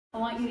I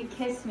want you to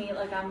kiss me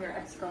like I'm your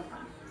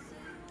ex-girlfriend.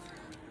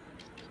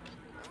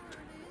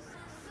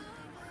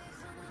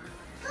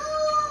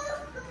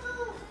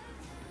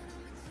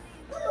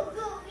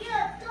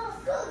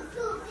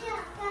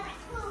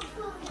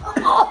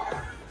 Oh,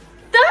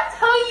 that's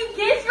how you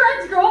kiss your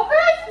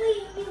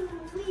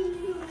ex-girlfriend?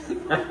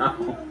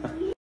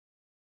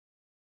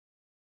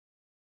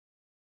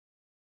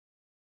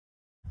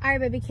 Alright,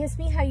 baby, kiss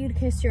me how you'd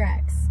kiss your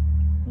ex.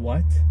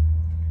 What?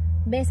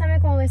 Bésame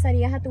como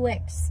besarías a tu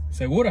ex.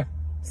 ¿Segura?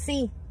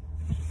 Sí.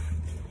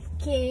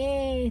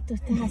 ¿Qué tú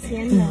estás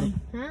haciendo?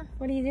 Huh?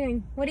 What are you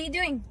doing? What are you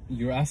doing?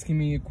 You're asking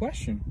me a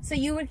question. So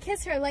you would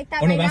kiss her like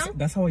that Oh, right no, now?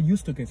 that's how I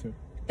used to kiss her.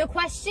 The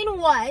question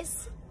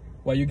was...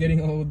 Why are you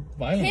getting all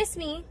violent? Kiss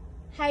me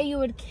how you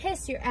would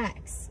kiss your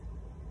ex.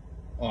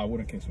 Oh, I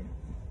wouldn't kiss her.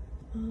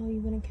 Oh, you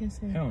wouldn't kiss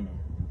her? Hell no.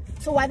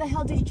 So why the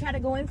hell did you try to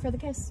go in for the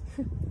kiss?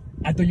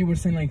 I thought you were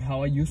saying like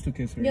how I used to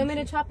kiss her. You want me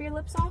to chop your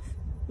lips off?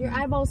 Your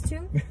eyeballs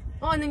too?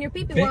 Oh, and then your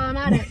pee-pee while I'm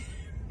at it.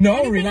 No,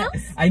 Anything relax.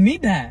 else? I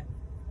need that.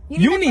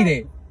 You need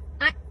it.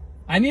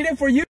 I need it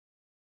for you.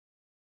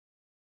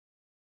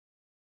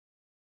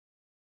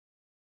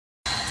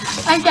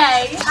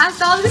 Okay, I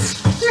saw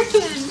this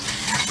trend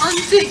on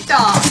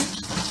TikTok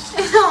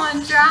and I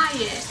want to try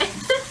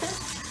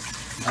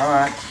it.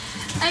 Alright.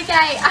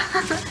 Okay,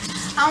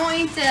 I want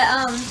you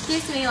to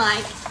kiss me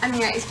like I'm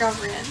your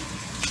ex-girlfriend.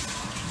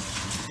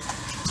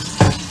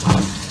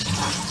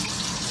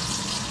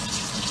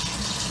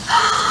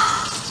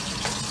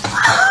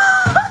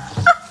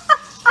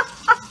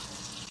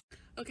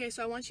 Okay,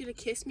 so I want you to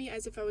kiss me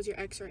as if I was your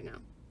ex right now.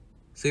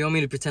 So you want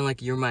me to pretend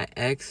like you're my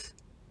ex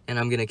and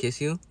I'm gonna kiss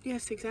you?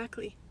 Yes,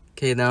 exactly.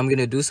 Okay, then I'm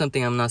gonna do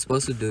something I'm not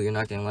supposed to do. You're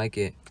not gonna like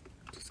it.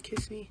 Just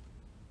kiss me.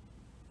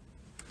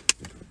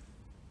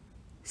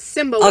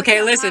 Simba, what Okay,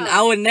 the listen,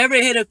 hell? I would never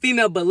hit a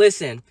female, but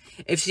listen.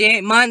 If she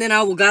ain't mine, then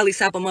I will gladly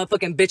slap a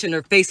motherfucking bitch in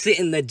her face, sit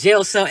in the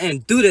jail cell,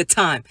 and do the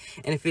time.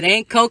 And if it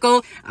ain't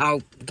Coco,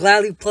 I'll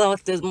gladly pull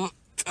off this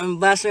and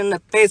bash her in the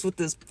face with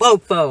this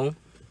fofo.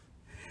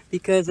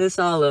 Because it's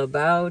all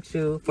about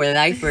you for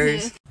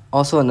lifers.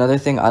 Also, another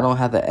thing, I don't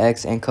have an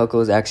ex, and Coco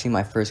is actually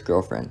my first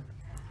girlfriend.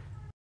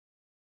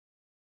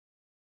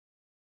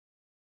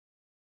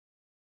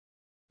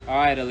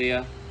 Alright,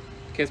 Aaliyah.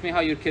 Kiss me how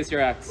you'd kiss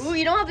your ex. Ooh,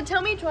 you don't have to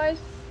tell me twice.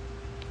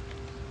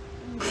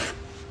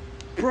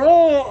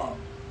 Bro!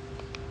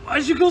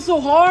 Why'd you go so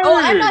hard? Oh,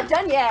 I'm not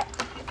done yet.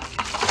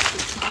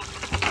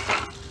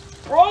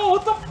 Bro,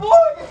 what the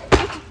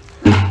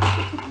fuck?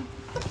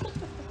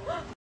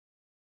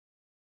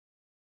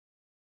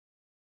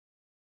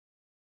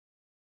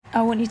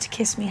 I want you to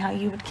kiss me how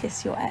you would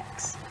kiss your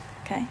ex,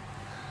 okay?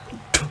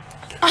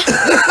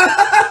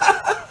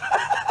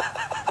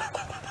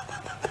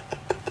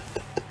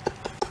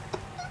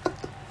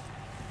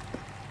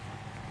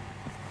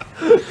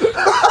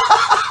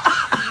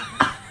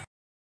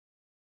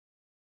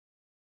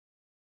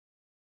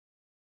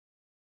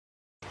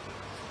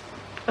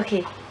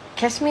 Okay,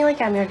 kiss me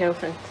like I'm your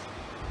girlfriend.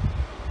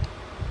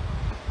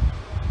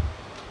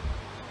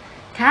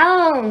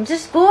 Calm,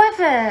 just go with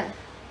it.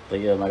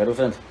 Like you're my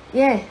girlfriend?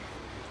 Yeah.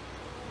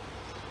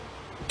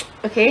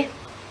 Okay.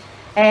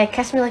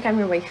 Kiss me like I'm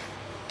your wife.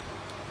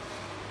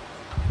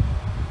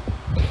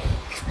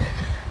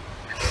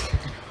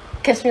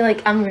 Kiss me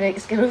like I'm your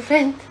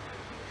ex-girlfriend.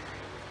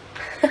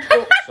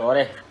 Oh,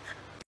 sorry.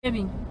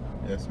 Baby,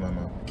 Yes,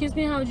 mama. kiss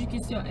me how would you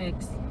kiss your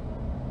ex.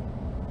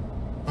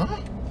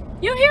 Huh?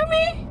 You hear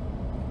me?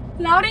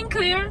 Loud and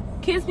clear.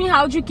 Kiss me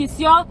how would you kiss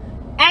your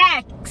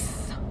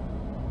ex.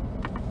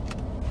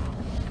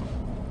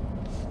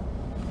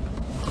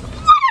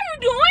 What are you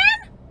doing?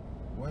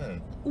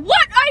 What?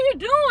 What are you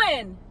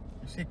doing?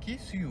 You said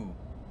kiss you.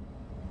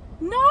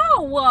 No.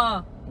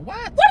 What?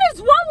 What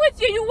is wrong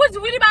with you? You was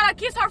really about to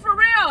kiss her for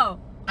real.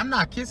 I'm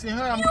not kissing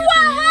her. I'm You kissing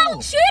a you.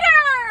 whole cheater.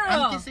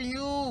 I'm kissing you.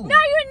 No,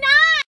 you're not.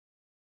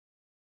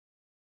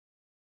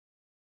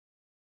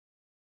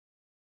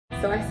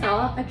 So I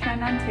saw a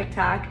trend on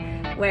TikTok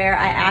where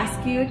I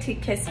ask you to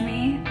kiss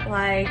me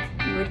like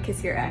you would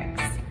kiss your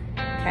ex,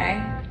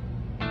 okay?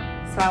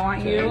 So I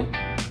want you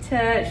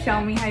to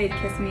show me how you'd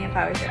kiss me if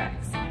I was your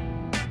ex.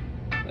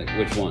 Like,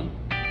 which one?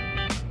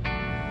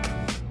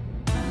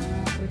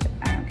 Which,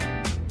 I don't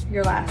care.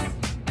 Your last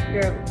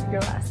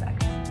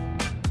ex.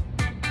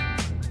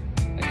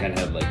 I kind of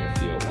have like a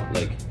few.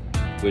 Like,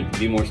 would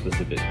be more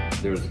specific.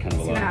 There was kind of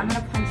a lot. I'm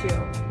gonna punch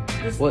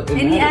you. Just What? It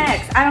any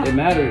matters. ex. I don't. It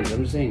matters.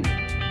 I'm just saying.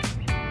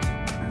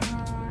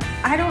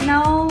 I don't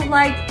know.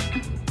 Like.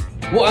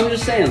 Well, I'm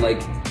just saying.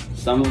 Like,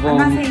 some of I'm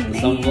them. not saying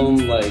Some of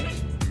them like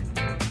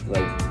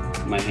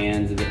my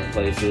hands in different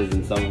places,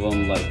 and some of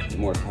them like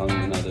more tongue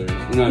than others. You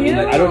know what I mean?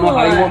 Like, I don't know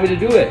how you want me to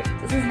do it.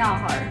 This is not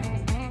hard.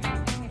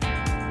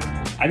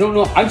 I don't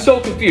know. I'm so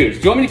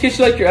confused. Do you want me to kiss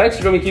you like your ex, or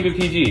do you want me to keep it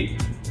PG?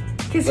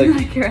 Kiss me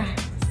like your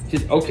ex.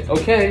 Just okay.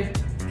 Okay.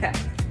 Okay.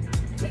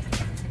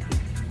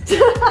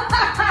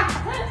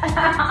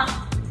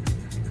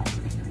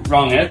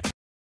 Wrong ex.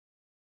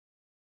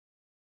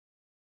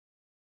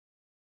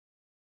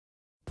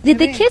 Did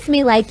the kiss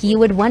me like you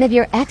would one of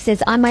your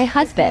exes on my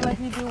husband? Like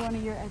you do one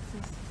of your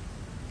exes.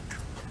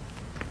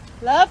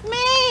 Love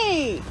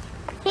me.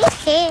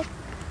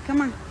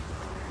 Come on.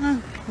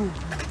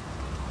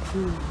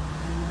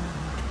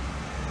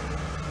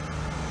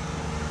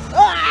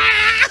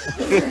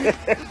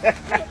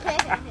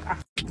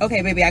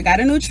 Okay, baby, I got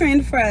a new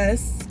trend for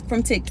us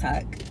from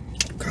TikTok.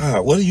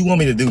 God, what do you want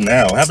me to do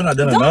now? Haven't I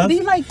done enough? Don't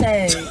be like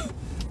that.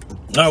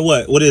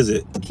 What? What is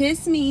it?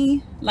 Kiss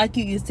me like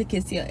you used to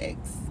kiss your ex.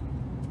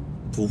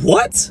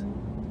 What?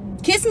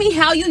 Kiss me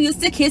how you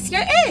used to kiss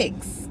your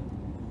ex.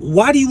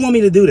 Why do you want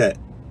me to do that?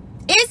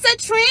 It's a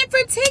trend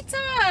for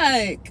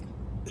TikTok.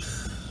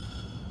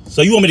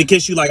 So you want me to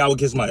kiss you like I would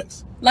kiss my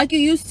ex? Like you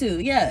used to,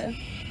 yeah.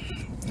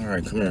 All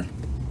right, come here.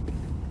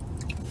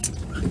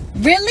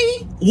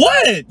 Really?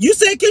 What? You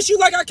said kiss you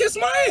like I kissed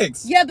my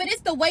ex. Yeah, but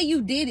it's the way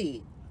you did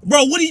it.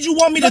 Bro, what did you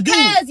want me to do?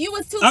 Because you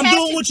was too passionate. I'm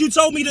doing what you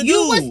told me to do.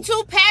 You was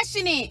too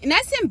passionate. And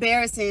that's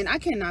embarrassing. I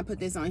cannot put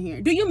this on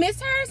here. Do you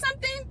miss her or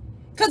something?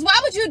 Because why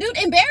would you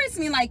embarrass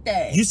me like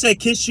that? You said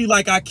kiss you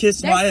like I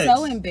kissed my ex. That's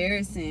so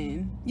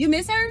embarrassing. You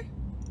miss her?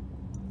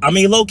 I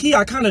mean, low key,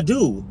 I kind of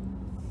do.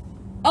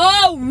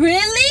 Oh,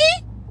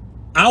 really?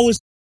 I was...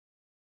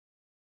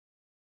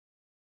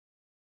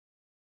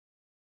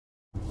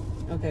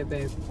 Okay,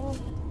 babe.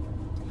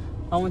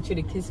 I want you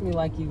to kiss me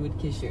like you would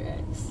kiss your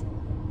ex.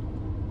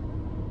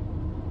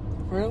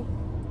 For real?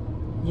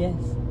 Yes.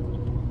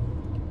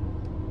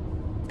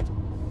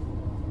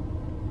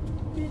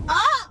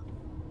 Ah!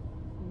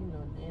 You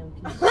know, damn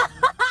kiss.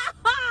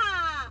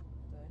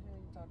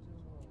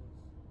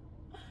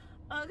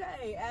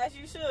 Okay, as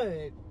you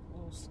should.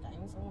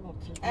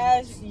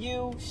 As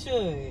you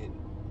should.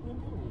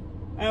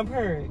 I'm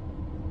heard.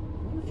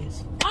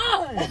 It's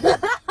fun.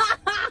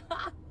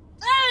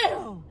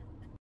 Damn.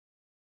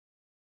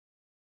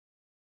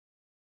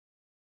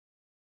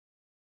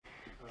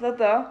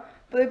 Tata,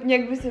 powiedz mi,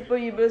 jakby sobie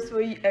políbil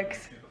svojí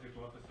ex.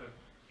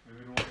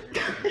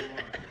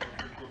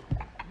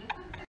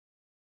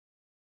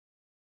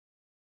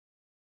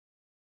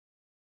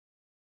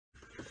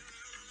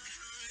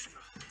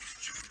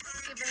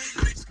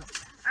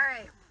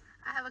 Alright,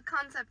 I have a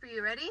concept for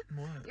you. Ready?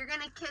 What? You're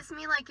gonna kiss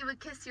me like you would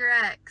kiss your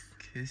ex.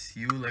 Kiss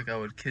you like I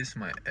would kiss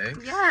my ex?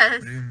 Yes.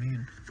 What do you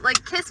mean?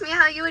 Like, kiss me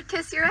how you would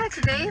kiss your ex,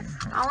 babe.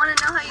 I want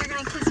to know how you're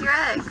gonna kiss your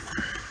ex.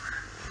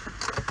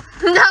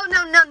 No.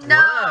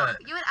 What?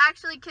 You would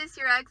actually kiss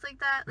your ex like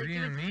that? What Like do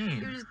you mean?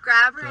 You would just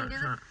grab her and do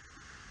that?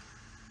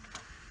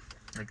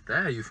 Like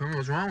that? You feel me?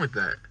 What's wrong with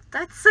that?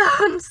 That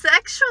sounds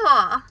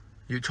sexual.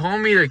 You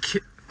told me to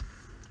kiss...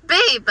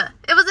 Babe,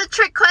 it was a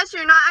trick question.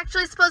 You're not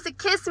actually supposed to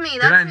kiss me.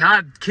 Did I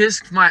not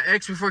kiss my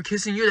ex before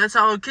kissing you? That's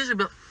how I would kiss you.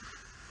 But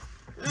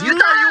you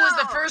thought you was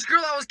the first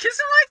girl I was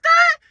kissing like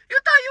that? You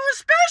thought you was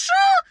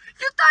special?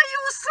 You thought you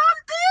was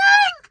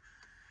something?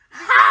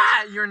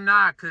 Ha! You're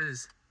not,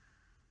 cause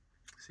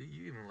see,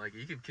 you even like it.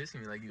 You keep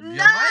kissing me like you like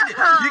it.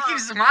 You keep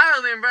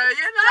smiling, bro.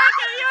 You like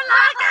it. You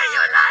like it.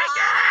 You like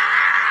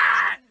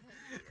it.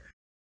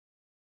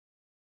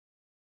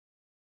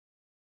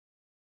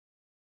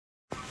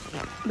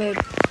 Babe,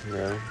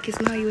 Yeah. kiss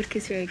me how you would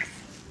kiss your ex.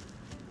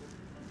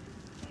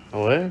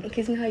 What?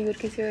 Kiss me how you would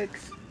kiss your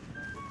ex.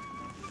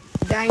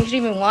 Dang, you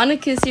didn't even want to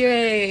kiss your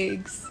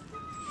ex.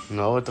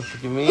 No, what the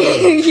fuck you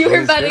mean? You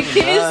were about to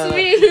kiss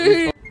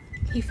me.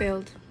 He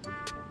failed.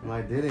 No,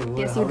 I didn't. What?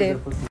 Yes, How you was did. that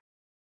supposed to-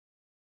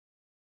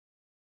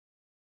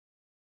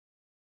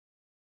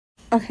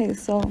 Okay,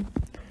 so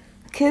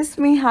kiss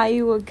me how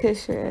you would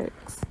kiss your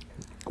ex.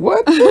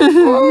 What the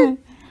fuck?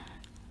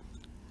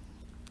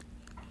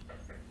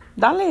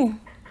 Dale.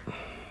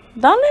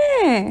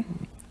 Dale.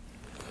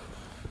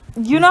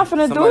 You're not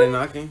finna do Somebody it?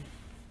 knocking?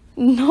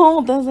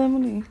 No, that's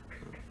Emily.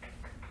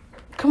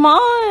 Come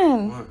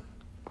on. What?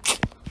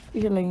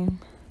 You're lame.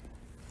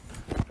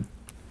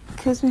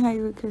 Kiss me how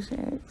you would kiss your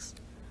ex.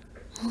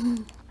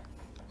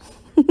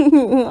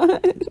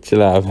 What?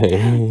 Chill out, baby.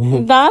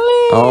 Dale.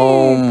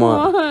 Oh come my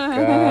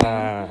on.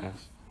 gosh.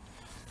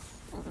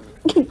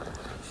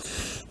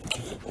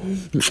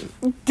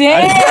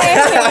 Dang.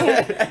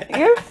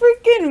 You're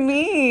freaking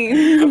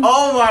mean.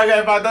 Oh my god,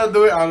 if I don't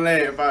do it, I'm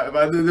late. If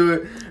I do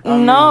it,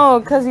 I'm No,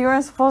 because you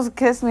weren't supposed to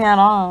kiss me at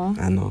all.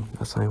 I know.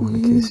 That's why I want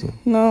to kiss you.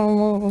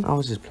 No, I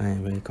was just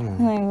playing, baby. Come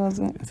on. no, it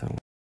wasn't. It's all-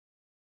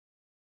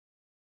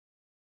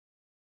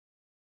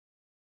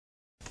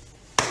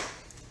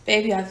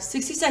 Babe, you have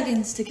 60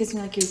 seconds to kiss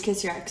me like you would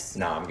kiss your ex.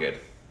 Nah, I'm good.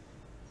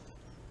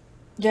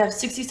 You have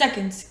 60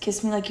 seconds.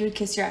 Kiss me like you would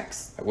kiss your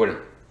ex. I wouldn't.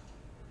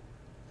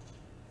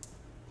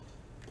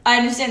 I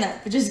understand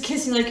that, but just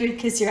kiss me like you would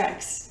kiss your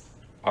ex.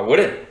 I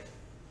wouldn't.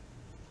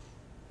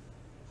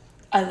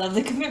 I love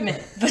the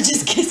commitment, but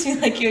just kiss me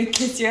like you would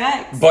kiss your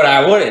ex. But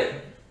I wouldn't.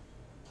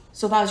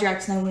 So if I was your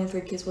ex and I went in for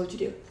a kiss, what would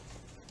you do?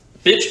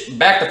 Bitch,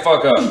 back the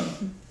fuck up.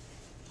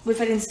 What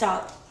if I didn't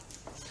stop?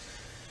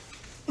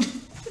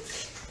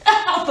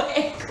 Ow, my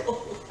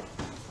ankle.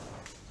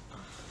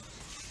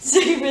 So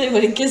you really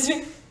wouldn't kiss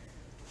me?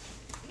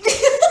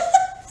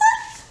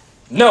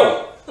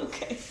 No.